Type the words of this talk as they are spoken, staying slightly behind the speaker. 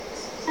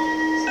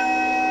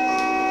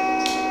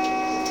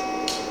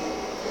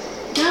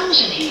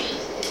Dames en heren,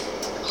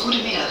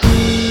 goedemiddag.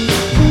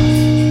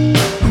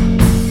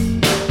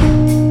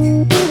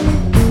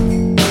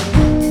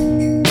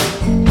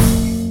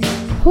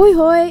 Hoi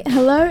hoi,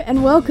 hello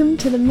and welcome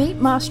to the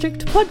Meet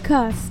Maastricht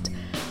podcast.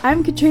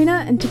 I'm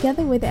Katrina and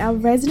together with our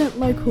resident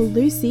local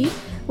Lucy,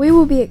 we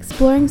will be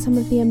exploring some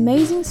of the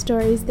amazing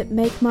stories that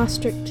make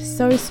Maastricht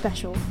so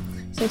special.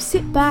 So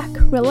sit back,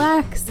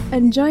 relax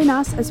and join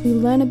us as we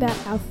learn about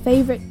our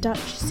favourite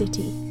Dutch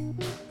city.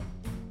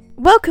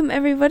 Welcome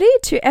everybody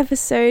to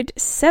episode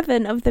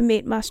 7 of the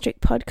Meet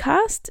Maastricht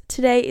podcast.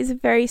 Today is a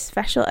very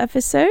special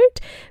episode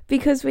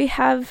because we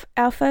have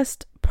our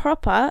first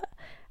proper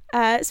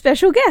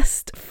special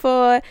guest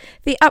for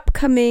the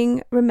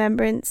upcoming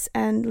Remembrance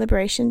and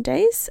Liberation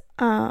Days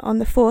on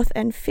the 4th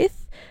and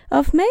 5th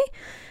of May.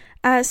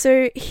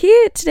 So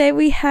here today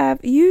we have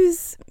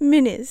Yus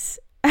Minis.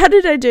 How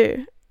did I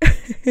do?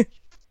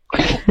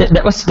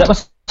 That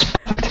was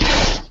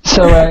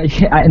so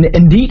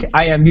indeed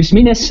I am Yus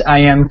Minis. I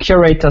am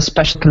curator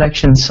special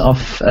collections of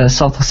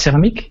Salter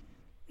Ceramiek,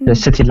 the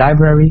city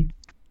library,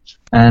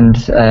 and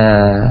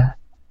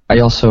I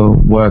also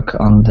work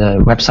on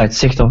the website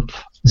Zicht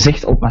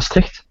op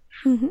Maastricht.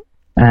 Mm-hmm.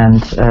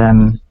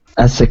 And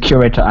as a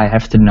curator I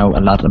have to know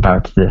a lot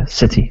about the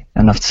city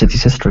and of the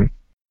city's history.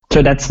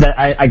 So that's that.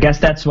 I guess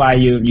that's why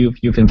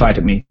you've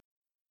invited me.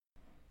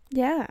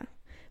 Yeah.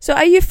 So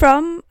are you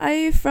from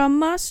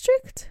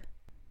Maastricht?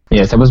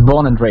 Yes, I was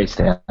born and raised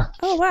there.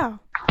 Oh wow.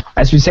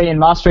 As we say in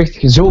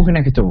Maastricht, gezogen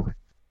en getogen.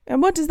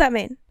 And what does that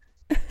mean?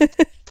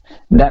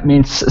 That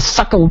means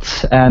suckled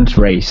and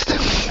raised.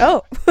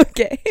 Oh,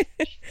 okay.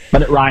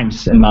 But it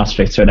rhymes in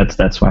Maastricht, so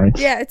that's why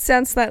it's... Yeah, it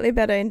sounds slightly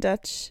better in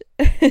Dutch.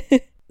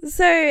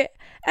 So,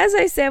 as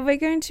I said, we're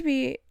going to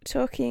be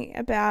talking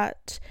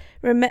about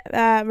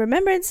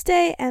Remembrance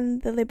Day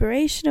and the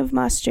liberation of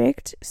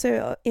Maastricht,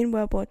 so in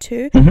World War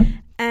II. Mm-hmm.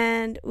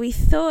 And we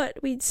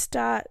thought we'd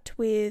start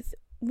with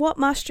what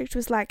Maastricht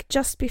was like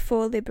just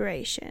before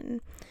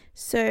liberation.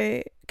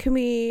 So, can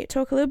we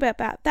talk a little bit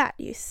about that,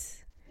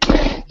 Yus?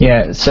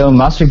 Yeah, so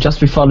Maastricht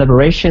just before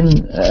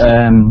liberation,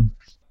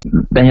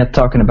 then you're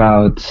talking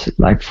about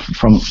like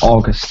from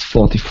August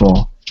 44.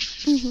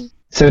 Mm-hmm.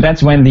 So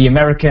that's when the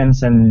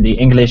Americans and the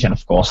English and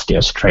of course the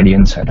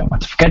Australians, I don't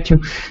want to forget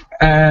you,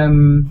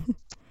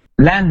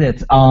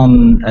 landed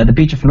on the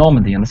beach of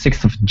Normandy on the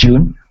 6th of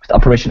June with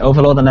Operation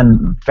Overlord, and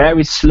then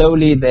very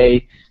slowly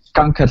they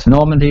conquered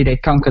Normandy, they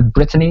conquered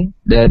Brittany.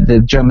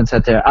 The Germans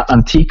had their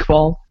Atlantique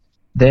wall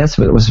there,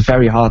 so it was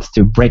very hard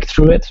to break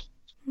through it.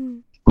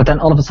 But then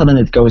all of a sudden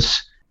it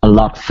goes a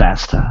lot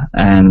faster,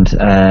 and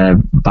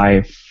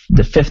by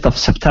the 5th of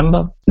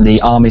September the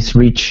armies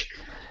reach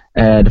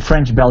the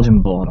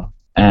French-Belgian border.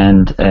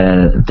 And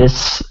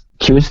this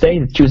Tuesday,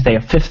 the Tuesday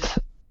of 5th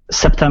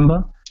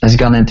September, has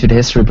gone into the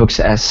history books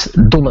as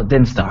Dolle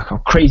Dinsdag, or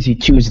Crazy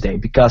Tuesday,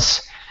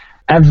 because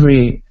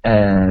every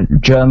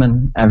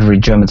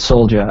German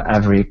soldier,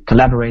 every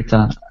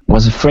collaborator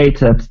was afraid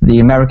that the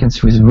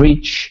Americans would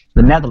reach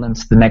the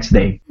Netherlands the next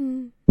day.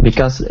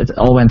 Because it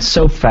all went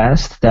so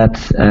fast that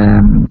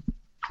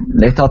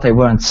they thought they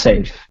weren't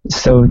safe.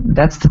 So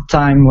that's the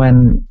time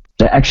when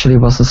there actually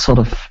was a sort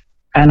of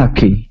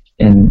anarchy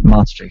in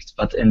Maastricht,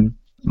 but in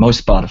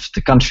most part of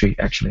the country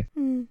actually.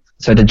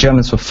 So the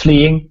Germans were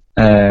fleeing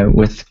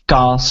with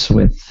cars,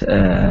 with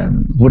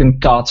wooden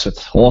carts with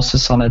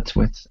horses on it,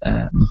 with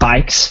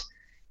bikes.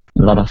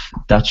 A lot of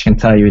Dutch can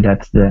tell you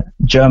that the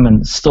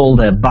Germans stole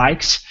their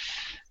bikes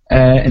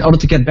in order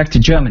to get back to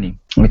Germany,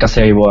 because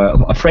they were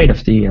afraid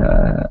of the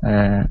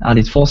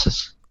Allied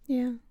forces.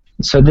 Yeah.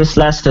 So this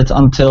lasted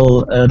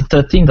until the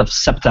 13th of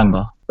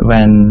September,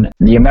 when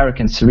the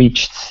Americans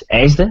reached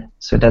IJsde.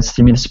 So that's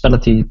the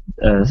municipality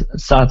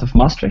south of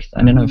Maastricht.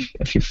 I don't know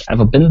if you've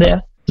ever been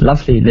there.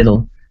 Lovely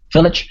little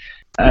village.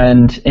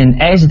 And in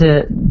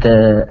IJsde,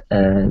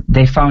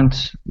 they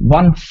found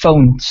one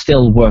phone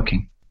still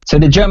working. So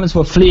the Germans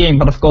were fleeing,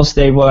 but of course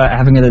they were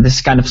having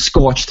this kind of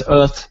scorched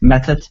earth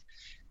method.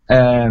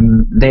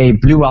 They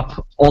blew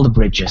up all the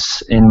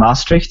bridges in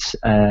Maastricht.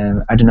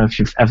 I don't know if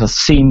you've ever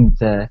seen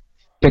the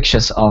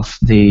pictures of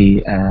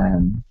the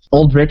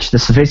old bridge, the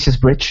Servetius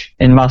Bridge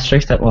in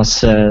Maastricht. That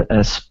was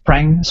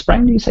sprang.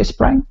 Do you say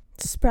sprang?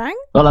 Sprang?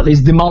 Well, at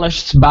least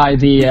demolished by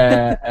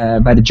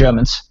the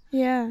Germans.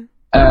 Yeah.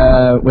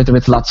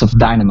 With lots of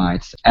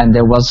dynamite. And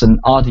there was an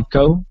Art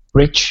Deco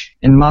bridge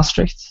in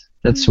Maastricht.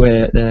 That's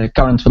where the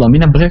current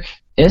Wilhelminabrug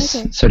is.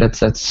 Okay. So that's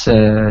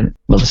the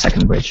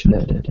second bridge.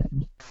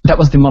 That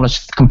was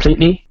demolished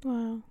completely.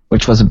 Wow.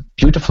 Which was a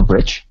beautiful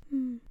bridge.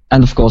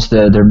 And of course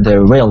the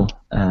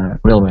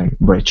railway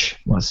bridge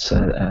was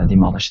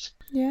demolished.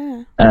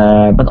 Yeah.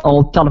 But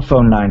all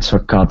telephone lines were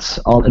cut,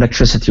 all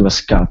electricity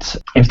was cut.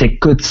 If they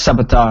could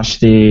sabotage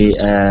the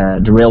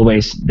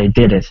railways, they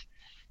did it.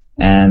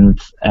 And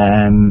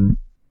in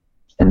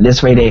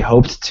this way they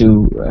hoped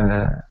to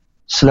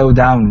slow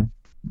down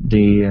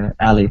the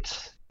Allied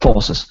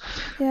forces.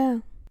 Yeah.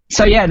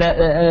 So yeah,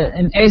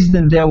 in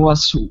IJsde there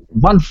was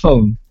one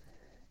phone.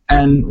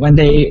 And when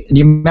the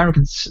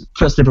Americans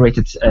first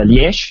liberated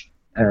Liège,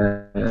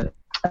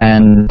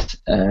 and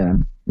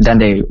then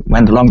they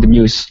went along the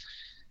Meuse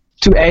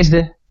to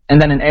Eisde,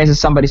 and then in Eisde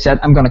somebody said,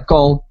 I'm going to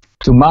call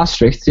to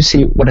Maastricht to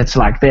see what it's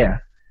like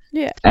there.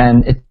 Yeah.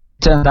 And it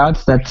turned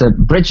out that the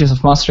bridges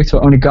of Maastricht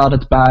were only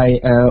guarded by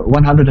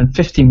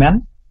 150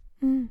 men.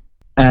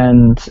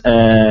 And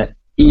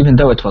even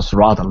though it was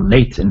rather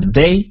late in the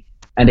day,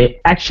 and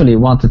they actually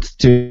wanted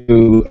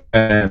to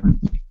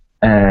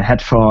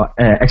head for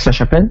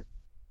Aix-la-Chapelle,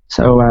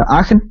 so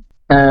Aachen,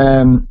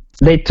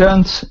 they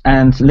turned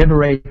and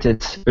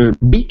liberated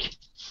Beek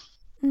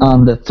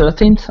on the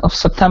 13th of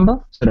September,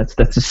 so that's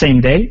the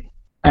same day.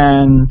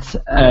 And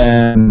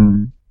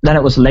then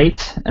it was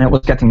late and it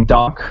was getting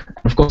dark.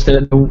 And of course,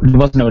 there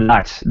was no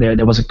light.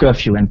 There was a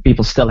curfew, and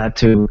people still had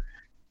to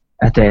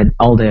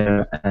all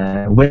their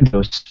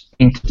windows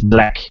painted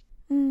black,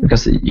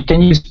 because you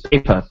can use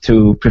paper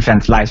to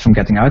prevent light from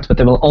getting out, but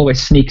they will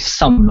always sneak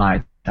some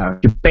light out.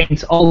 You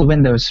paint all the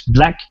windows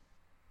black,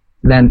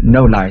 then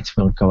no light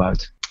will go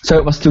out. So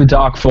it was too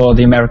dark for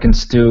the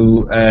Americans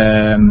to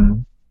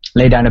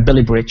lay down a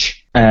billy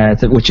bridge,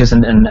 which is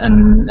an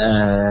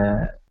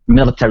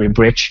military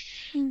bridge,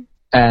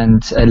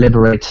 and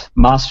liberate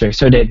Maastricht.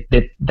 So they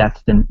did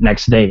that the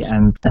next day,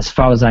 and as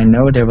far as I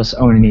know, there was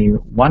only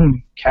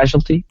one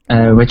casualty,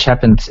 which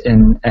happened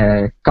in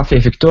Café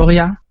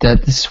Victoria.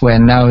 That is where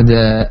now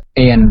the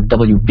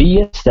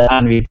ANWB is, the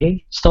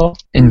ANWB store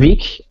in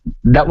Wiek.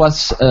 That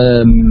was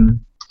a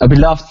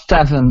beloved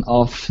tavern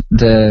of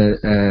the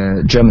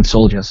German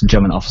soldiers,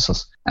 German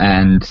officers,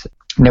 and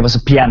there was a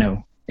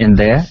piano in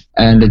there,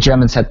 and the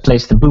Germans had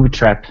placed a booby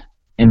trap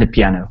in the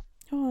piano.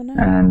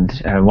 And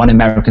one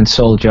American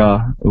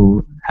soldier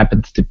who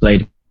happened to play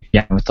the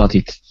piano thought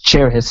he'd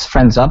cheer his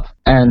friends up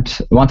and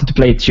wanted to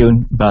play a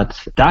tune, but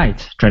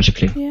died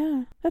tragically.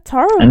 Yeah, that's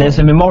horrible. And there's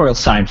a memorial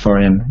sign for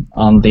him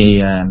on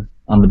the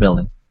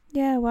building.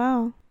 Yeah,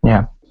 wow.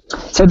 Yeah.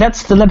 So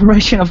that's the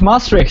liberation of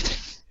Maastricht.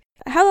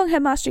 How long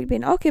had Maastricht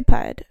been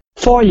occupied?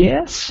 4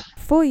 years.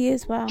 4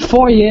 years, wow.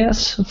 4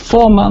 years,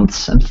 4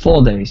 months, and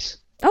 4 days.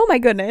 Oh my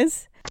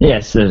goodness.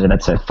 Yes,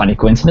 that's a funny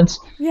coincidence.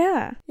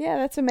 Yeah,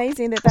 that's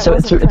amazing that so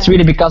wasn't it's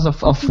really because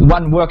of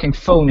one working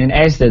phone in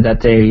Eisde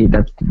that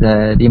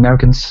the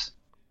Americans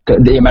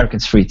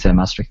freed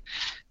Maastricht,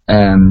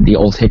 the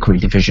old Hickory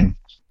division.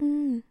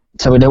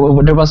 So there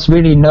was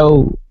really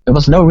no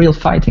real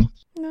fighting.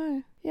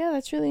 No, yeah,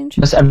 that's really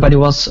interesting. Because everybody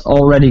was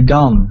already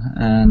gone,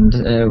 and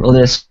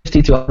there's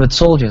 50 to 100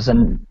 soldiers,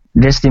 and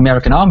there's the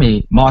American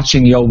army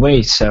marching your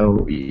way,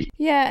 so...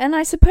 Yeah, and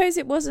I suppose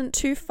it wasn't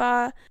too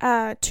far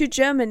to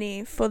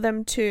Germany for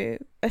them to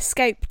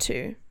escape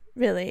to,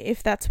 really,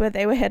 if that's where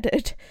they were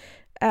headed.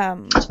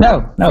 No,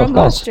 from of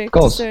Maastricht,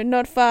 course. So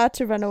not far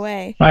to run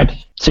away. Right,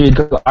 so you'd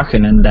go to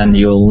Aachen, and then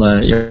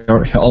you're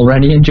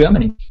already in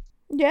Germany.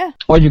 Yeah.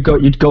 Or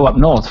you'd go up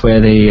north,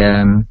 where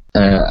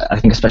I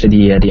think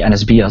especially the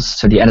NSB'ers,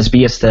 so the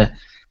NSB is the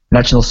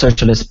National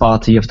Socialist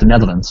Party of the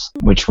Netherlands,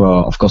 which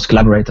were, of course,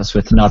 collaborators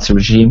with the Nazi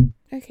regime.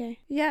 Okay,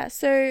 yeah,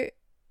 so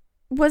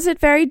was it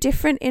very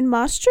different in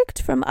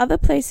Maastricht from other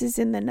places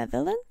in the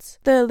Netherlands,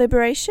 the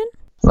liberation?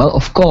 Well,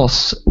 of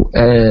course,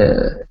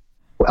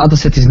 other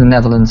cities in the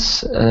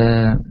Netherlands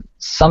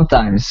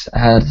sometimes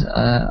had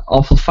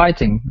awful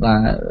fighting.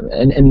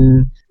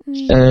 In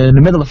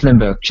the middle of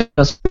Limburg,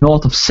 just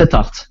north of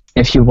Sittard,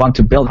 if you want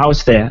to build a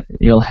house there,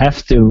 you'll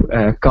have to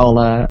call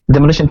a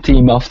demolition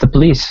team of the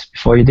police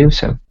before you do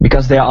so,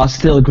 because there are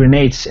still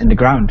grenades in the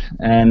ground.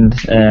 And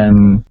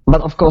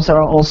but of course, there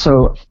are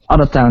also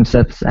other towns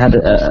that had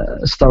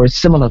a story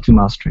similar to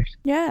Maastricht.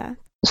 Yeah.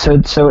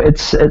 So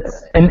it's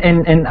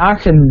in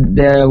Aachen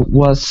there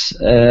was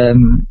a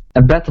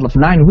battle of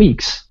 9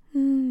 weeks,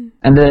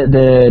 and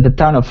the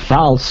town of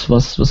Vaals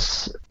was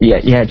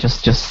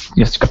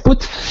just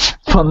kaput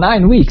for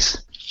 9 weeks.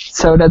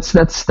 So that's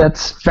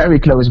very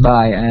close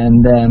by,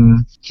 and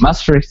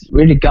Maastricht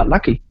really got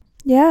lucky.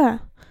 Yeah.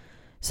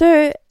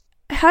 So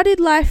how did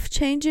life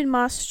change in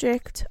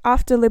Maastricht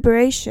after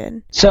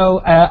liberation?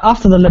 So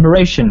after the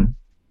liberation,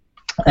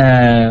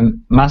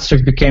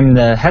 Maastricht became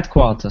the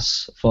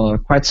headquarters for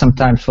quite some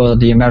time for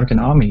the American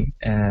army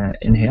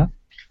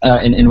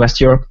in West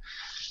Europe.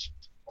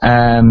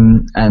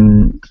 And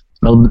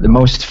well, the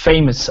most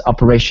famous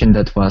operation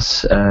that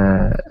was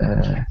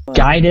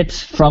guided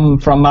from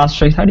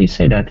Maastricht. How do you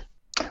say that?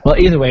 Well,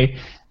 either way,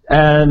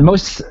 the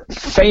most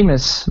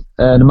famous,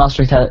 the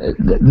Maastricht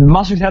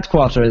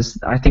headquarters is,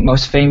 I think,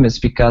 most famous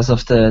because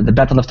of the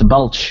Battle of the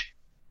Bulge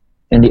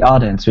in the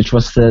Ardennes, which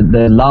was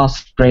the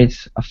last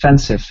great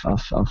offensive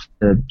of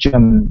the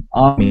German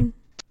army.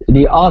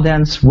 The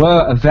Ardennes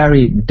were a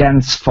very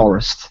dense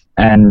forest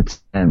and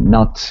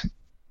not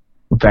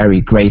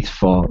very great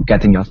for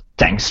getting your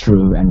tanks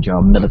through and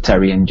your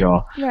military and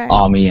your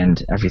army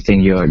and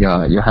everything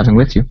you're having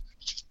with you.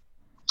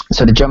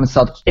 So the Germans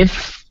thought, the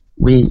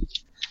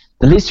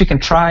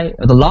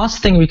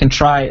last thing we can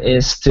try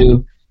is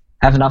to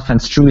have an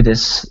offense through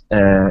this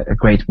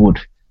great wood.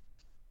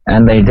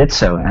 And they did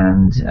so,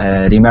 and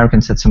the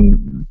Americans had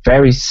some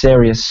very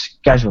serious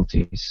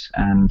casualties.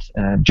 And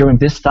during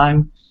this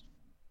time,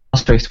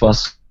 Maastricht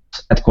was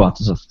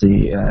headquarters of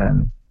the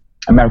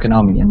American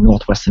army in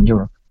northwestern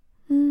Europe.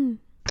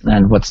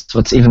 And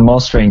what's even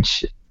more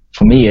strange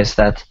for me is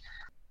that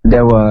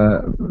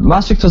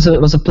Maastricht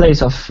was a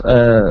place of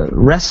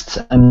rest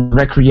and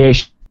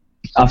recreation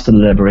after the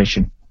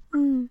liberation.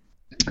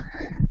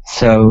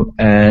 So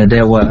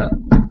there were,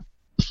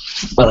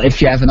 well,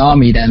 if you have an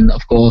army, then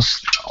of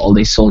course all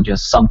these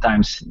soldiers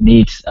sometimes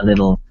need a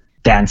little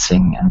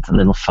dancing and a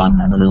little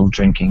fun and a little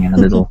drinking and a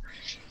little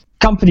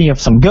company of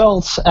some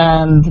girls.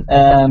 And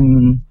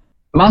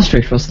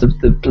Maastricht was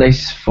the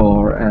place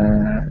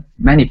for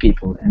many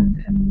people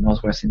in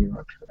northwestern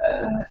Europe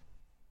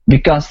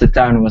because the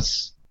town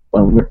was,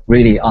 well,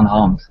 really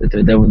unharmed.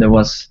 There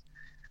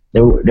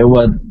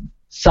were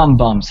some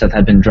bombs that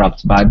had been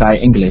dropped by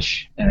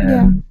English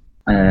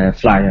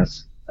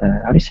flyers.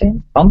 How do you say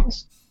it?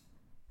 Bombers?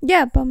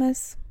 Yeah,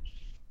 bombers.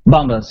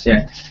 Bombers,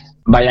 yeah,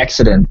 by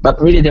accident. But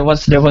really, there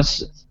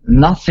was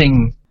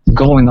nothing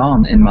going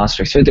on in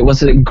Maastricht. So it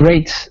was a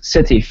great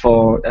city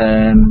for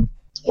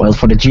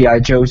the GI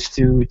Joes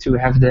to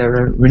have their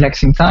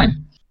relaxing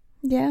time.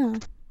 Yeah,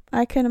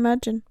 I can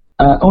imagine.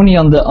 Only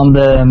on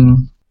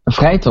the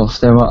Vrijthof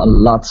there were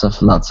lots of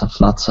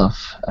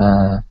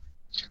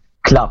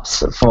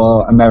clubs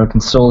for American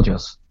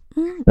soldiers,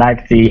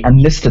 like the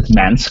Enlisted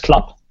Men's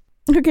Club.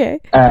 Okay.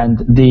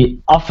 And the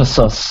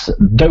Officers'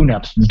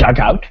 Donut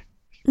Dugout,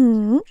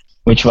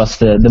 which was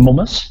the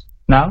Mummers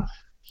now.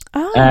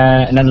 Oh.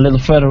 And then a little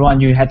further on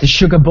you had the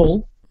Sugar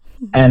Bowl.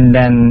 And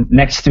then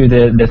next to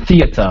the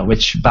theater,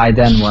 which by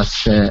then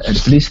was a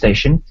police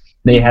station,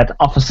 they had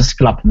Officers'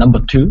 Club number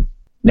 2.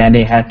 Then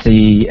they had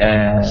the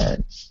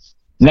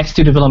next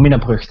to the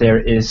Wilhelminabrug there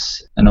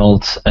is an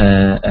old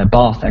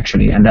bath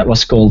actually, and that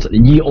was called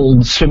Ye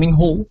Old Swimming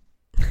Hall.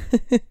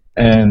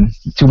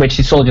 To which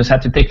the soldiers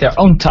had to take their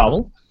own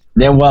towel.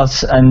 There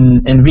was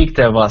in Wiek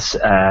there was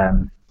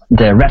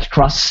the Red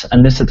Cross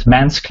Enlisted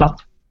Men's Club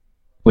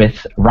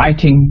with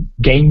writing,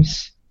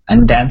 games,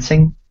 and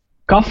dancing,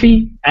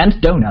 coffee,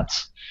 and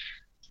donuts.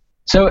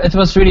 So it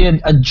was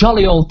really a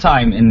jolly old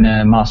time in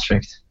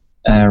Maastricht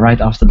right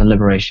after the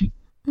liberation.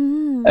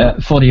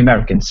 For the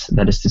Americans,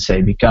 that is to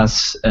say,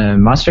 because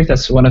Maastricht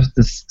has one of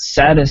the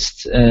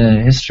saddest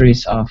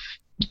histories of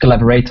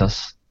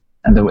collaborators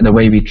and the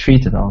way we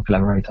treated our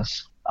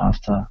collaborators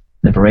after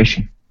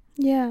liberation.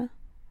 Yeah.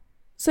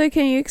 So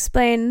can you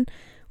explain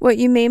what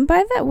you mean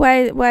by that?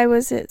 Why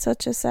was it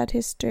such a sad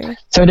history?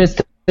 So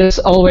there's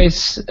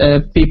always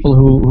people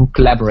who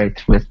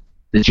collaborate with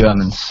the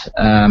Germans,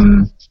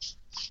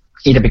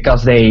 either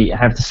because they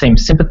have the same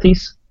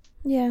sympathies,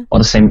 or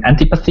the same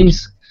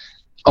antipathies,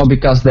 or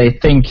because they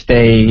think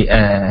they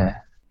are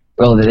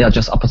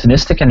just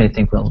opportunistic and they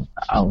think, well,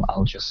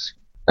 I'll just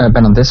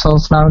Ben on this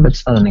horse now.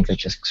 That's not an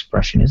English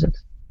expression, is it?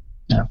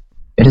 No,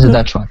 it is a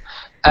Dutch one.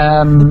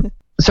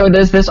 So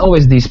there's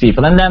always these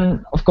people, and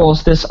then of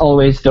course there's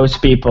always those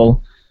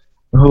people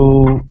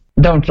who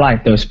don't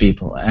like those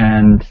people.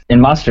 And in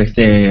Maastricht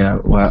they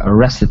were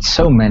arrested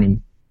so many.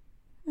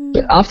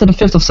 But after the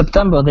 5th of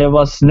September there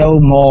was no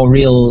more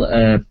real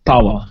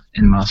power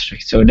in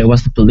Maastricht. So there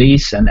was the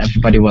police, and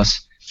everybody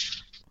was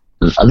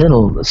a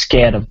little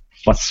scared of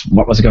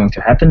what was going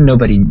to happen.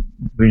 Nobody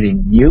really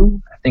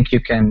knew. I think you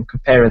can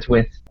compare it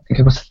with, I think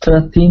it was the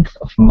 13th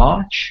of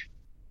March,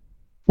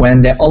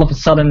 when all of a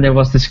sudden there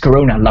was this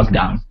Corona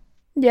lockdown.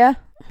 Yeah.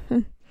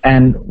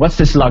 And what's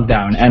this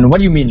lockdown? And what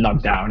do you mean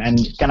lockdown? And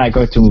can I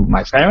go to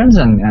my parents?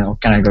 Or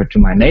can I go to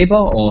my neighbor?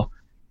 Or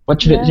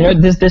what should you know?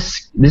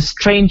 This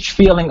strange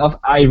feeling of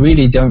I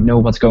really don't know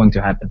what's going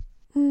to happen.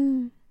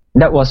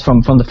 That was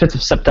from the 5th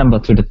of September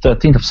to the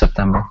 13th of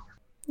September.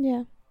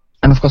 Yeah.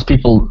 And of course,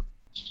 people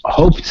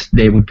hoped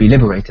they would be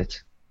liberated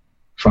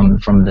from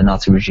the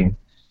Nazi regime.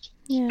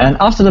 Yeah. And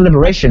after the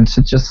liberation,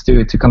 so just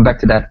to come back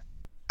to that,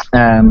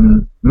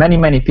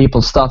 many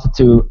people started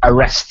to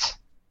arrest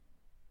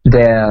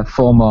their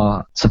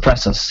former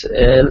suppressors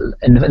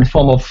in the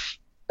form of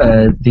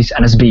these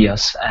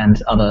NSBers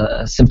and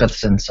other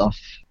sympathizants of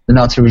the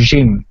Nazi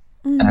regime.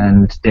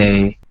 And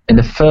they, in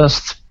the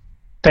first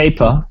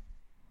paper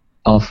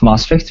of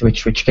Maastricht,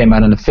 which came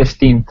out on the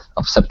 15th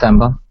of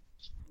September,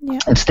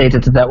 it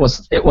stated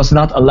that it was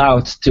not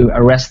allowed to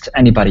arrest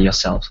anybody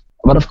yourself.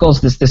 But of course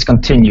this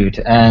continued,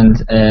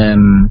 and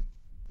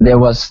there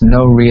was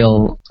no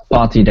real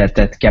party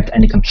that kept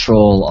any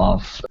control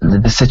of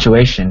the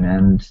situation.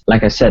 And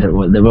like I said, there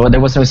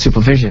was no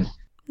supervision,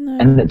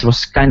 and it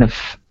was kind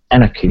of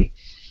anarchy.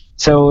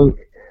 So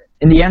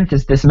in the end,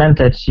 this meant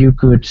that you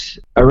could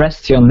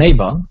arrest your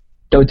neighbor,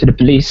 go to the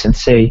police and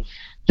say,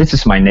 this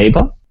is my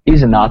neighbor,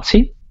 he's a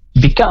Nazi,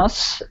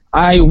 because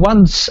I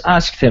once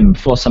asked him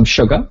for some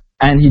sugar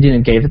and he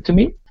didn't give it to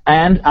me,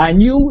 and I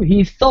knew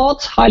he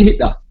thought Heil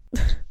Hitler.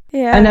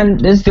 Yeah. And then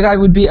this guy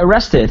would be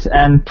arrested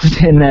and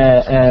put in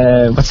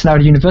what's now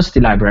the university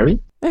library.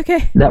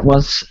 Okay. That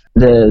was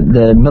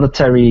the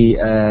military.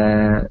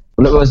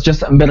 Well, it was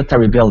just a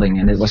military building,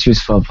 and it was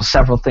used for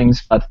several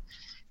things. But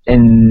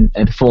in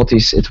the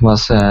 40s, it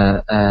was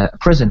a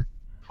prison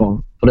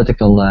for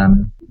political,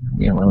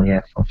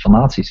 for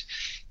Nazis.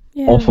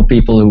 Yeah. Or for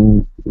people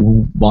who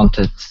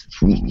wanted,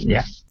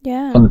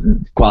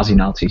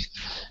 quasi-Nazis.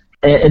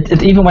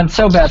 it even went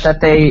so bad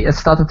that they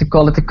started to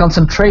call it the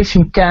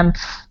concentration camp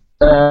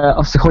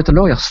of the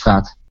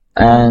Grote-Looierstraat.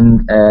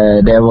 And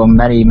there were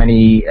many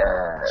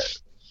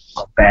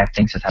bad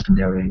things that happened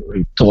there,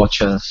 really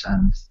tortures.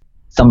 And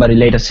somebody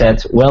later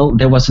said, well,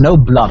 there was no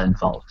blood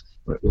involved,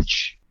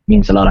 which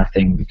means a lot, I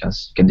think,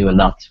 because you can do a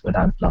lot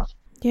without blood.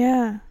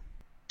 Yeah.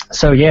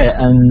 So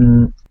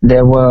and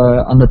there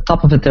were, on the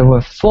top of it, there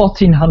were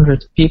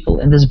 1,400 people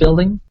in this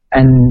building,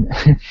 and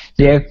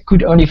there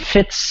could only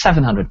fit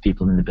 700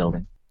 people in the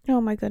building. Oh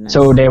my goodness.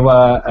 So they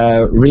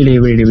were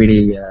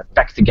really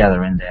packed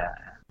together in there.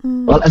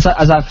 Well, as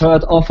I've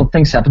heard, awful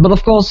things happen. But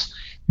of course,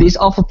 these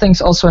awful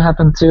things also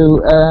happened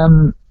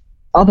to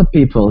other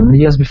people in the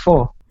years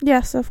before.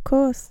 Yes, of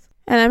course.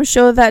 And I'm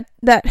sure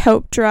that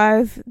helped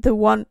drive the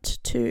want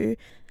to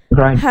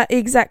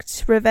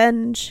exact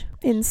revenge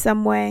in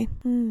some way.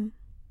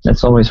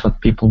 That's always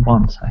what people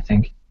want, I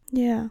think.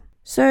 Yeah.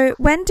 So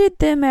when did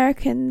the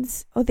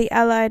Americans or the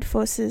Allied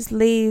forces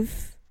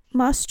leave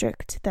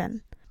Maastricht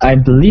then? I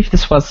believe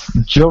this was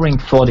during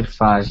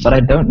 45, but I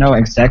don't know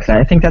exactly.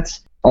 I think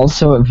that's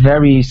also a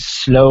very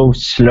slow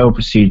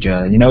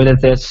procedure. You know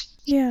that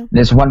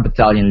there's one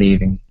battalion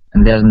leaving,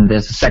 and then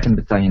there's a second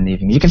battalion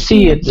leaving. You can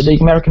see it. The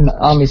American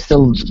army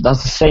still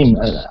does the same.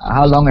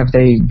 How long have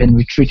they been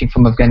retreating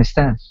from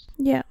Afghanistan?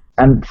 Yeah.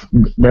 And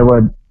there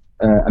were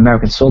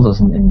American soldiers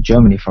in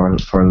Germany for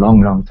a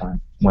long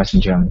time,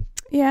 Western Germany.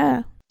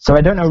 Yeah. So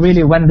I don't know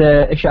really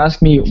if you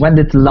ask me, when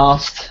did the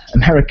last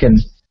American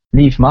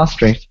leave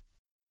Maastricht?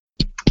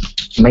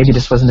 Maybe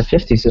this was in the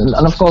 50s.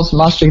 And of course,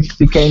 Maastricht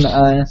became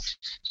a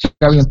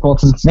very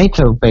important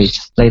NATO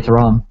base later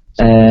on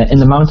in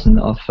the mountain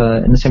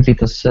in the St.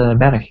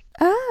 Petersberg.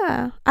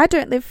 Ah, I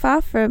don't live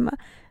far from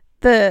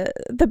the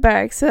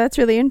barracks, so that's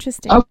really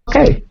interesting.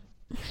 Okay.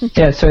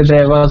 Yeah, so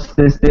there was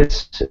this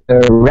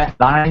red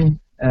line,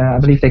 I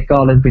believe they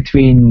call it,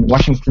 between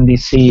Washington,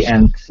 D.C.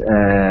 and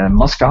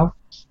Moscow.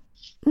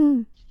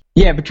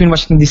 Yeah, between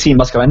Washington, D.C. and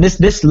Moscow. And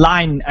this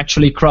line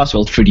actually crossed,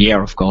 well, through the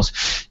air, of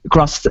course,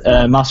 crossed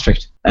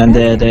Maastricht. And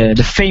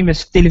the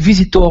famous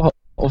Televisietoren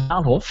of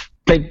Bahnhof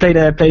played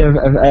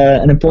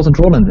an important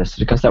role in this,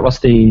 because that was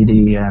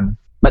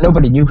but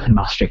nobody knew in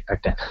Maastricht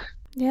back then.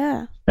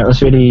 Yeah. That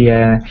was really...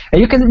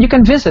 you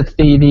can visit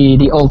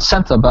the old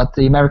center, but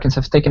the Americans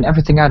have taken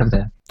everything out of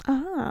there.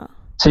 Ah.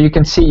 So you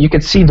could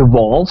see the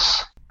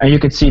walls, and you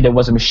could see there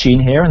was a machine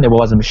here and there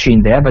was a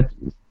machine there, but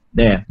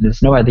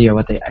there's no idea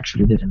what they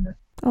actually did in there.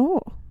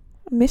 Oh,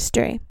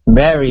 mystery.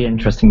 Very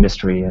interesting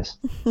mystery, yes.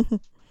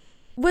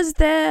 Was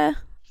there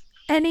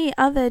any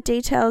other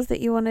details that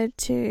you wanted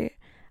to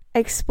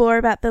explore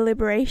about the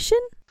liberation?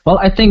 Well,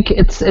 I think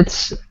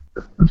it's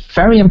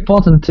very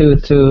important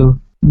to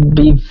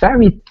be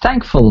very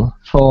thankful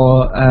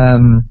for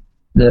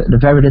the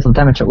very little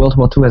damage that World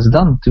War II has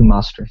done to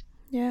Maastricht.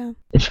 Yeah.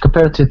 If you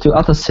compare it to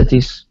other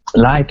cities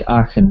like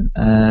Aachen,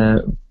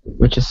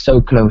 which is so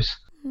close.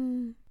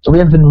 So we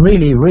have been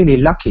really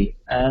lucky,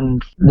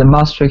 and the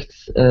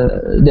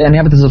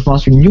inhabitants of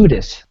Maastricht knew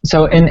this.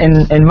 So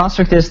in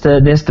Maastricht there's the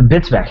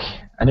Bidweg.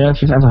 I don't know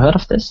if you've ever heard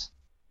of this.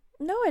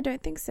 No, I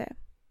don't think so.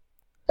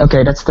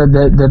 Okay, that's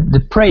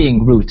the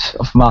praying route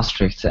of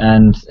Maastricht,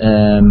 and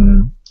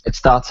it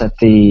starts at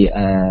the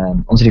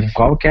Onze Lieve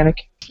Vrouwenkerk,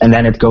 and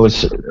then it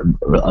goes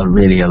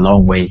really a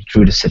long way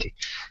through the city.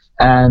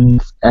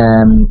 And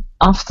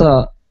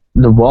after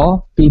the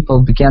war,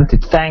 people began to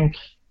thank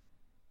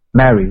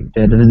Mary,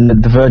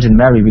 the Virgin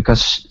Mary,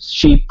 because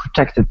she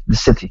protected the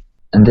city.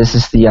 And this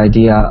is the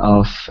idea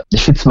of the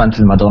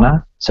Schutzmantel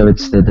Madonna. So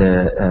it's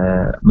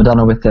the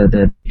Madonna with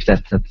the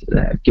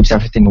that keeps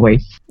everything away.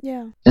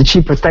 Yeah. And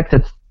she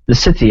protected the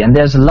city. And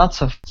there's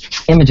lots of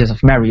images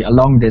of Mary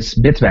along this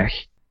Bidweg,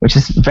 which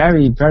is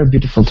very, very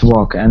beautiful to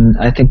walk. And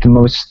I think the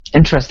most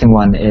interesting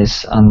one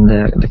is on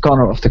the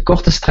corner of the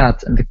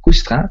Kortestraat and the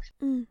Koestraat.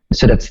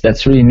 So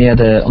that's really near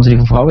the Onze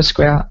Lieve Vrouwen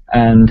Square.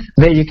 And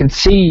there you can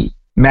see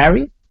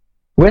Mary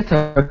with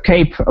her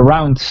cape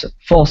around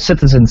 4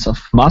 citizens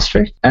of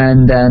Maastricht.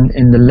 And then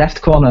in the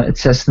left corner it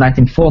says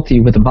 1940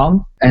 with a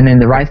bomb. And in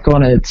the right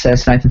corner it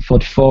says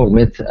 1944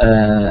 with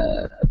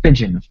a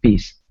pigeon of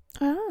peace.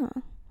 Oh,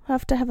 I'll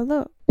have to have a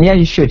look. Yeah,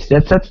 you should.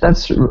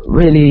 That's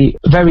really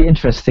very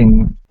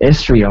interesting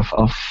history of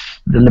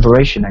the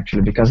liberation,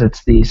 actually, because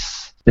it's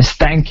this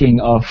thanking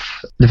of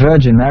the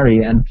Virgin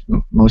Mary, and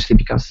mostly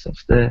because of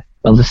the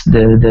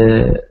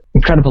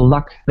incredible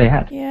luck they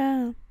had.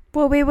 Yeah.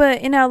 Well, we were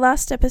in our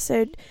last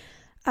episode.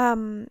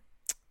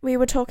 We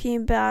were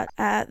talking about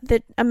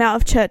the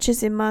amount of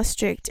churches in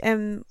Maastricht,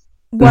 and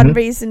one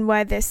reason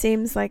why there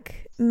seems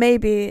like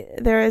maybe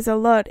there is a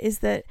lot is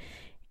that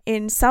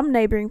in some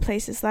neighbouring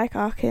places like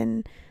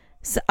Aachen,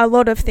 a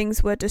lot of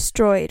things were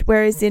destroyed,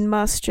 whereas in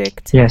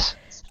Maastricht, yes,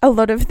 a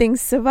lot of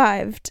things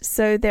survived.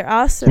 So there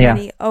are so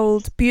many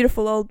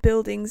beautiful old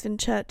buildings and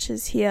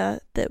churches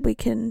here that we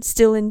can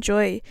still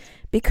enjoy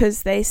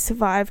because they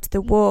survived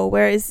the war,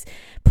 whereas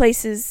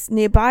places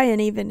nearby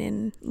and even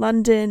in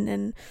London,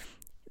 and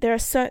there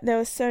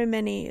were so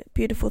many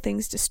beautiful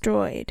things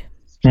destroyed.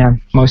 Yeah,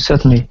 most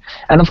certainly.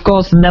 And of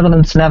course, the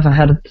Netherlands never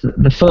had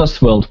the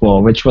First World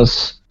War, which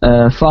was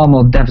far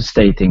more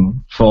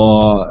devastating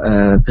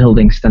for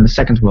buildings than the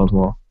Second World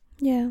War.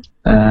 Yeah.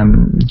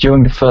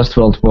 During the First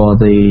World War,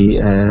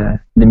 the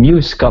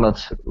Meuse colored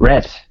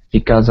red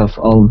because of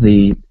all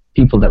the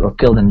people that were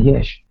killed in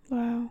Liège.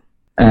 Wow.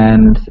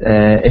 And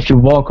if you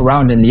walk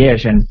around in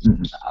Liège, and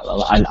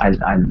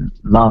I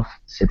love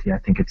the city. I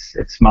think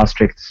it's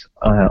Maastricht's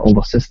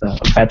older sister, or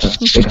better,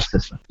 bigger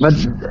sister. But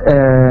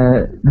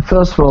the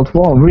First World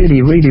War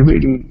really, really,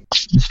 really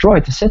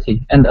destroyed the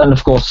city, and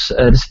of course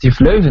the city of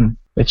Leuven,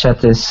 which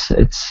had its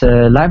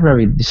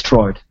library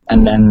destroyed,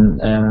 and then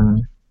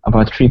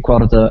about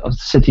 3/4 of the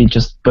city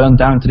just burned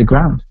down to the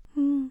ground.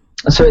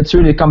 So it's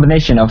really a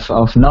combination of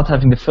not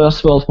having the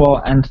First World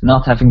War and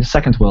not having the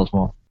Second World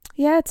War.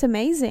 Yeah, it's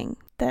amazing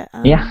that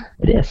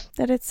it is.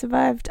 that it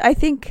survived. I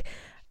think,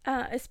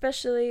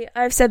 especially,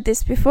 I've said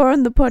this before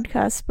on the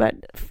podcast, but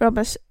from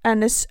as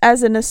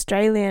an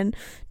Australian,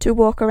 to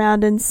walk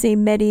around and see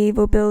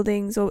medieval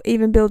buildings or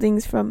even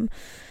buildings from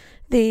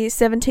the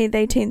 17th,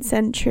 18th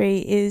century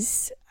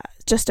is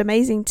just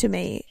amazing to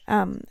me.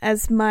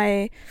 As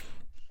my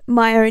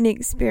own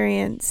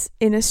experience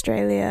in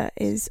Australia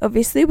is,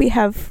 obviously we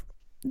have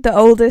the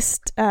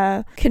oldest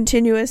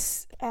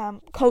continuous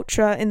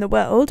culture in the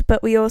world,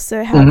 but we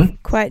also have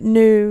quite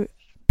new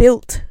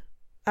built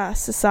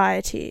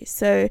society.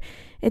 So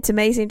it's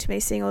amazing to me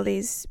seeing all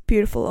these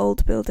beautiful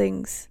old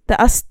buildings that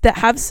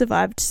have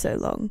survived so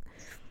long.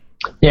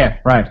 Yeah,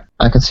 right.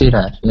 I can see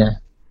that. Yeah,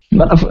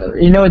 but the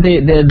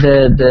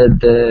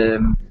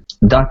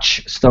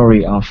Dutch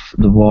story of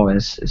the war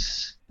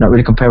is not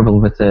really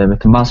comparable with the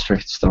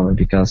Maastricht story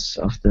because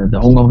of the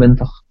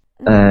Hongerwinter.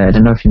 I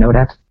don't know if you know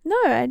that.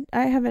 No,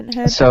 I haven't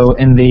heard. So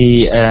in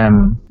the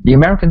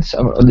Americans,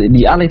 or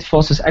the Allied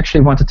forces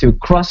actually wanted to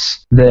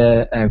cross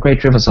the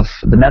great rivers of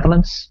the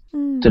Netherlands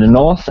to the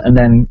north and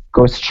then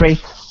go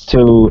straight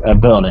to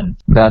Berlin.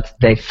 But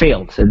they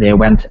failed. They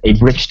went a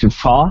bridge too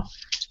far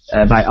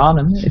by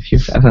Arnhem, if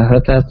you've ever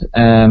heard that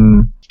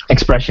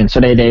expression.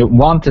 So they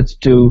wanted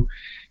to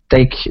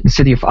take the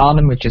city of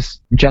Arnhem, which is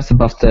just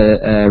above the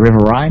River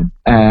Rhine,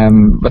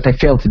 but they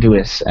failed to do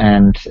this.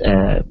 And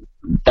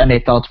then they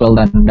thought, well,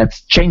 then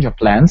let's change our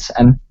plans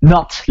and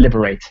not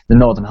liberate the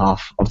northern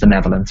half of the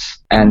Netherlands.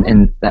 And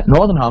in that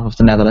northern half of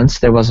the Netherlands,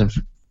 there was a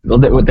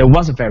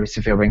very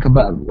severe winter,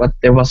 but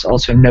there was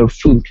also no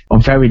food, or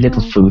very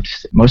little food,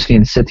 mostly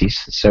in cities.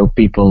 So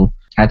people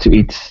had to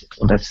eat,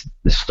 well, that's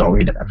the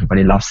story that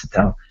everybody loves to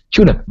tell,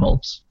 tulip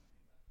bulbs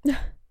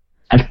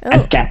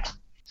and cat.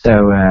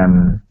 So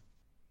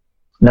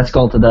that's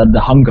called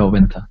the hunger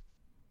winter.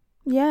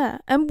 Yeah,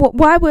 and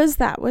why was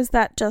that? Was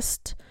that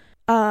just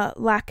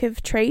lack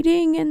of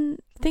trading and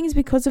things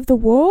because of the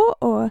war,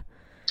 or?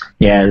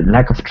 Yeah,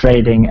 lack of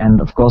trading,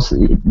 and of course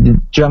the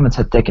Germans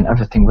had taken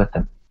everything with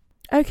them.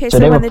 Okay, so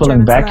they were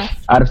pulling back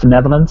out of the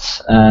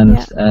Netherlands, and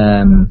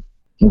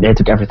they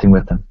took everything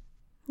with them.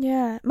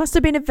 Yeah, it must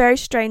have been a very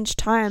strange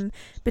time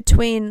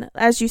between,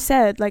 as you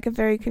said, like a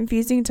very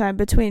confusing time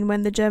between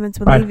when the Germans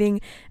were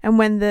leaving and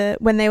when they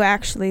were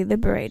actually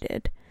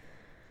liberated.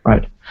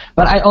 Right,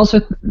 but I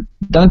also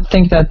don't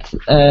think that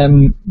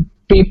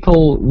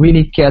people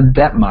really care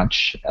that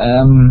much,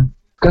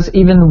 because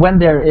even when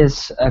there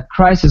is a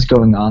crisis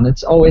going on,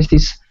 it's always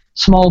these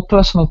small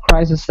personal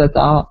crises that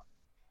are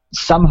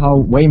somehow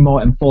way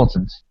more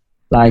important.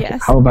 Like,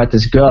 how about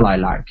this girl I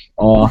like,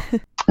 or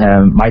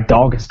my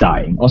dog is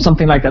dying, or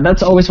something like that.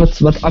 That's always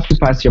what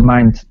occupies your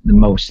mind the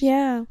most.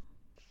 Yeah,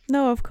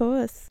 no, of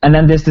course. And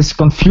then there's this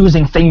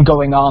confusing thing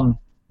going on,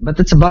 but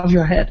it's above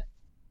your head.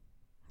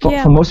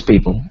 For most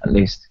people, at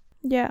least.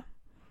 Yeah.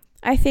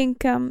 I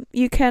think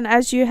you can,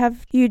 as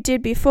you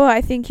did before, I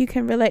think you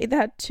can relate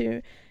that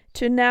to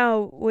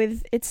now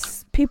with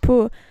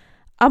people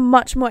are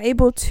much more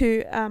able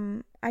to,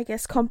 I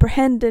guess,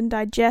 comprehend and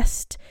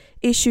digest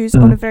issues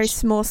on a very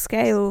small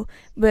scale,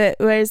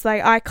 whereas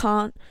like I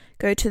can't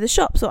go to the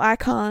shops or I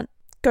can't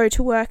go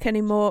to work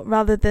anymore,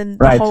 rather than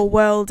the whole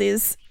world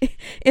is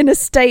in a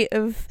state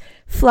of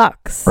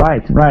flux.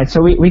 Right.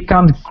 So we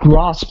can't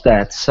grasp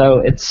that. So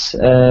it's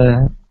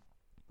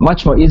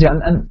much more easier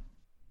and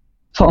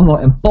far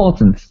more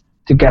important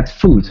to get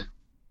food.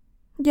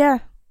 Yeah.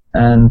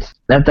 And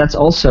that's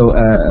also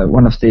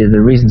one of the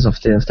reasons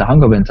of the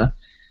hunger winter.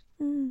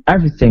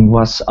 Everything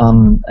was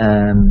on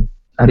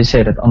how do you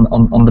say that,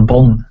 on the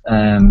bon.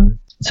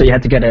 So you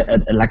had to get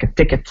a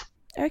ticket.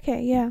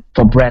 Okay, yeah.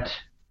 For bread,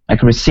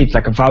 like a receipt,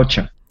 like a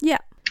voucher. Yeah.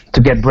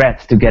 To get bread,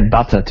 to get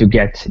butter, to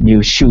get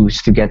new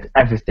shoes, to get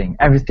everything.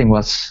 Everything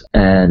was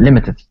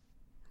limited.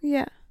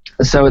 Yeah.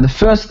 So the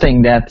first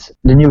thing that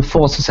the new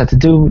forces had to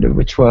do,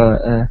 which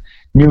were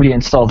newly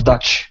installed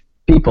Dutch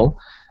people,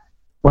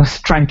 was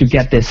trying to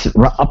get this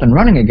up and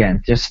running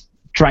again. Just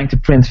trying to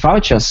print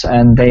vouchers,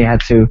 and they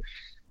had to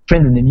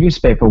print in the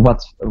newspaper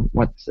what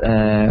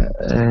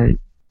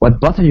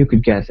butter you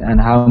could get and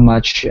how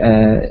much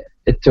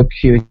it took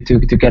you to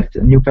get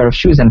a new pair of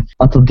shoes. And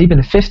until deep in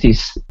the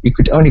 50s, you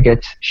could only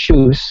get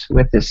shoes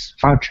with this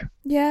voucher.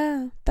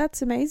 Yeah,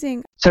 that's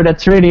amazing. So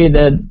that's really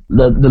the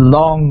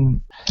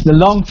long-term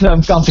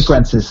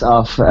consequences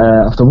of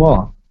the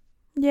war.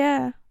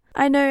 Yeah,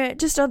 I know.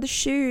 Just on the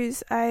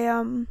shoes,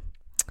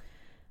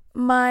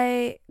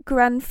 my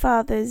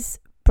grandfather's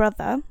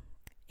brother,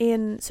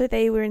 so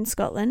they were in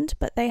Scotland,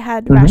 but they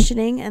had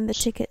rationing and the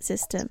ticket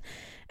system.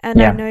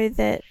 And I know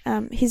that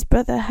his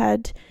brother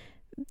had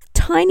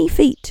tiny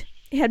feet.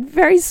 He had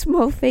very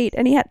small feet,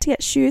 and he had to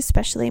get shoes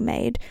specially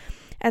made.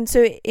 And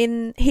so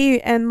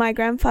my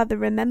grandfather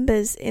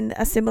remembers in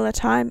a similar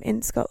time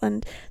in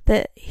Scotland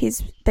that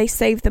they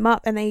saved them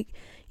up and they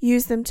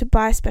used them to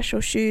buy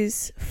special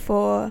shoes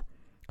for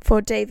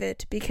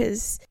David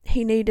because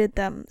he needed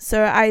them.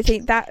 So I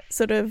think that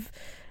sort of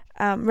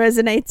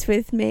resonates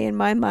with me in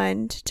my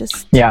mind.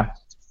 Yeah,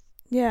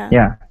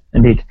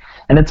 indeed.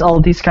 And it's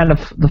all these kind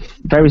of the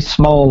very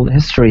small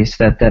histories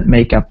that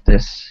make up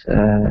this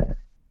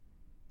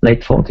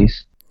late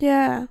 40s.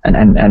 Yeah.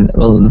 And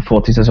well, the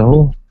 40s as a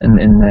whole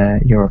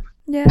in Europe.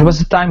 Yeah. It was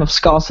a time of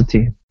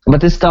scarcity.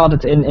 But this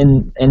started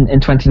in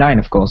 29,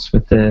 of course,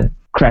 with the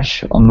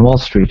crash on Wall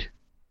Street.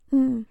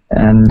 Mm.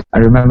 And I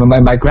remember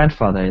my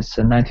grandfather is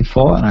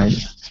 94, and I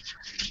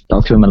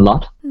talk to him a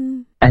lot.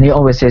 Mm. And he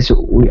always says,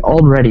 we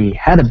already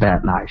had a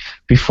bad life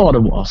before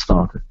the war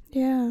started.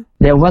 Yeah.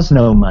 There was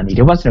no money,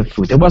 there was no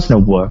food, there was no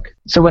work.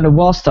 So when the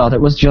war started,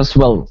 it was just,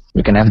 well,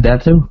 we can have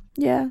that too.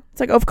 Yeah. It's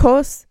like, of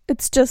course.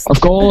 It's just... Of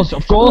course,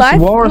 life,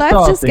 the war is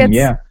starting,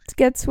 just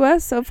gets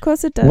worse, so of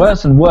course it does.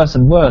 Worse and worse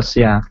and worse,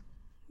 yeah.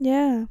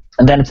 Yeah.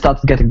 And then it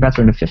started getting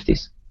better in the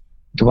 50s.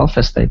 The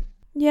welfare state.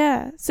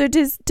 Yeah. So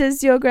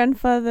does your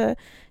grandfather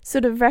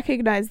sort of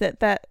recognize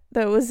that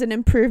there was an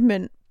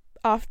improvement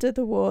after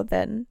the war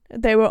then?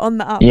 They were on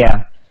the up.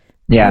 Yeah.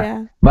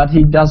 But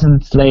he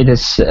doesn't lay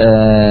this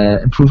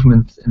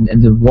improvement in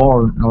the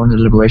war nor in the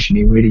liberation.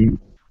 He really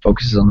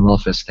focuses on the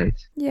welfare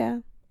state. Yeah.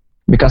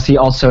 Because he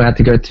also had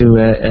to go to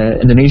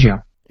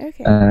Indonesia.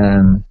 Okay.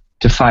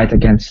 To fight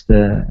against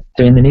the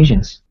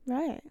Indonesians.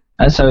 Right.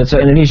 So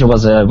Indonesia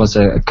was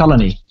a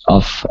colony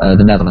of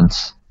the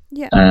Netherlands.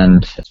 Yeah.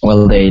 And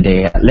well,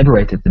 they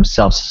liberated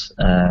themselves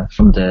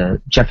from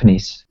the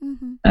Japanese,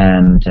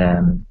 and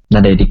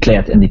then they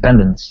declared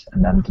independence.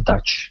 And then the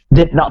Dutch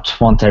did not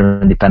want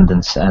their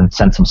independence and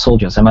sent some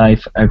soldiers. And my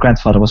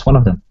grandfather was one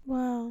of them.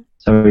 Wow.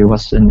 So he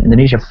was in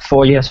Indonesia for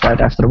 4 years right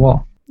after the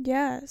war.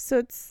 Yeah.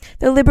 So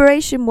the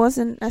liberation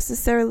wasn't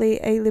necessarily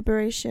a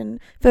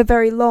liberation for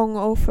very long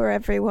or for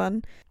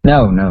everyone.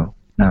 No.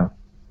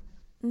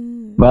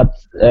 Mm. But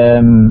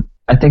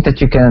I think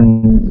that you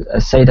can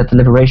say that the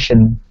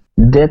liberation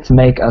did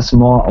make us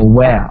more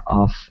aware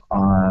of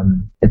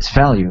its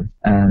value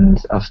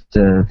and of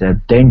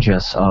the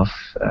dangers of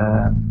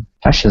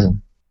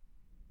fascism.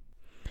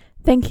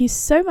 Thank you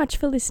so much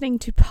for listening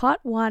to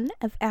part 1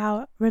 of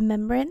our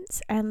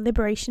Remembrance and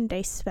Liberation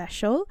Day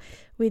special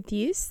with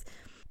Youth.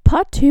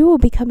 Part 2 will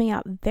be coming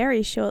out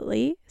very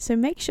shortly, so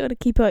make sure to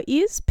keep your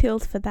ears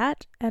peeled for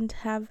that and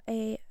have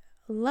a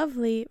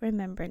lovely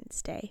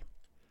Remembrance Day.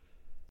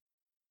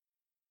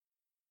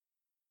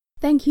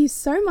 Thank you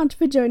so much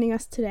for joining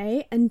us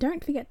today, and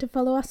don't forget to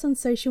follow us on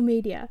social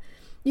media.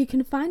 You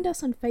can find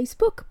us on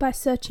Facebook by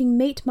searching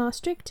Meet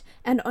Maastricht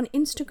and on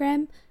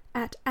Instagram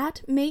at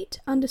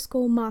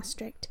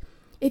 @meet_Maastricht.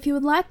 If you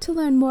would like to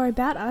learn more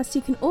about us,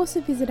 you can also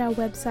visit our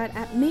website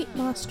at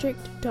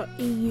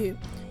meetmaastricht.eu,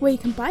 where you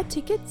can buy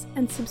tickets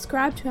and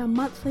subscribe to our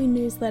monthly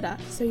newsletter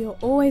so you're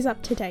always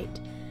up to date.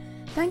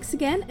 Thanks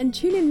again, and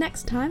tune in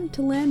next time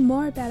to learn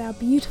more about our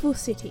beautiful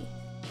city.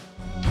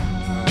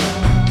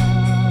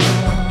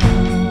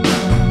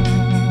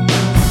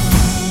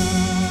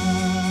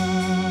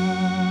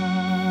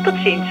 Tot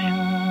ziens.